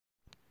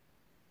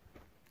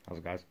How's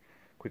it, guys?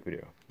 Quick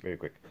video, very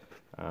quick.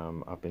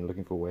 I've been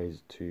looking for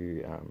ways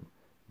to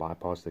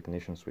bypass the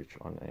ignition switch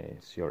on a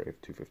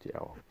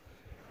CRF250L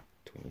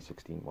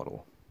 2016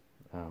 model.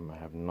 I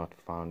have not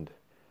found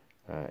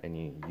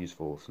any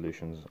useful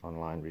solutions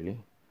online, really.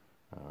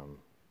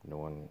 No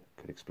one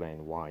could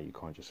explain why you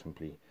can't just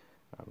simply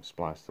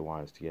splice the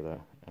wires together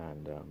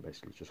and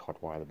basically just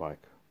hotwire the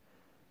bike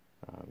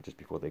just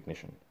before the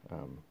ignition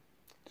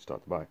to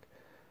start the bike.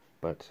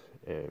 But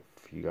if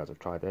you guys have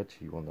tried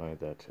that, you will know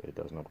that it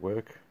does not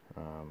work.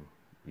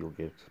 You'll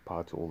get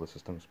power to all the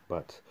systems,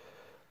 but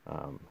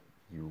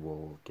you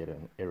will get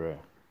an error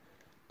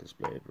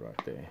displayed right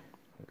there.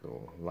 A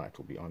little light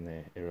will be on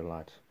there, error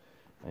light,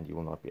 and you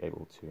will not be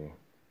able to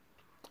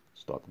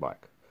start the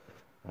bike.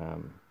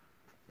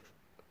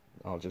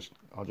 I'll just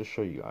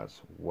show you guys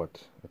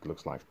what it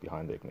looks like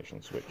behind the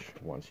ignition switch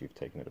once you've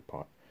taken it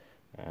apart,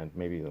 and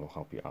maybe it'll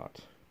help you out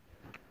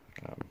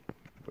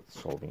with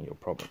solving your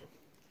problem.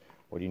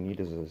 What you need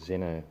is a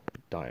Zener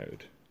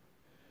diode.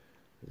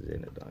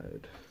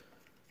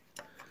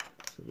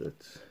 So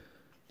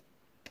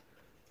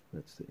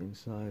that's the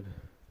inside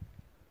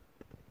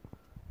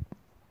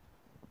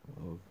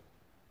of.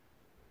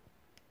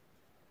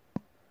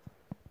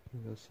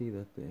 You'll see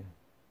that there.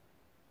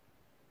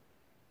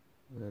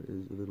 That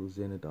is a little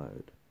Zener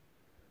diode.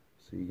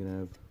 So you're gonna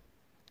have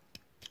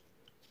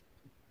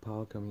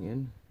power coming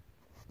in,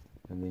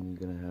 and then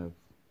you're gonna have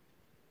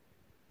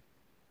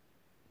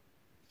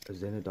a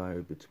Zener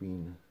diode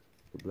between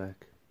the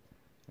black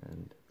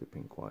and the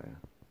pink wire.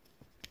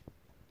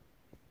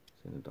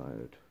 Zener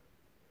diode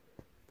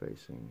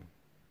facing,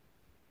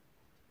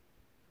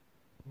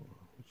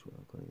 which way?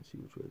 I can't even see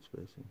which way it's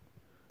facing.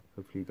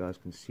 Hopefully you guys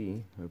can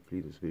see.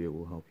 Hopefully this video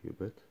will help you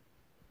a bit.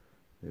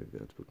 There we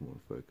go, it's a bit more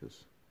in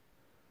focus.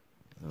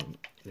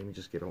 Let me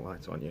just get a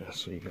light on here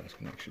so you guys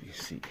can actually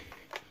see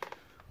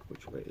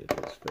which way it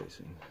is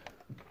facing.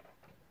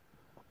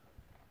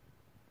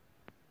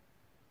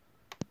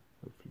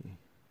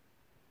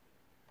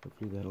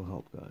 Hopefully that'll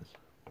help, guys.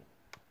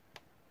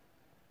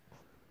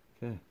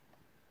 Okay.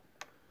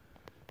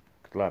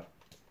 Good luck.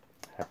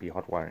 Happy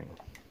hot wiring.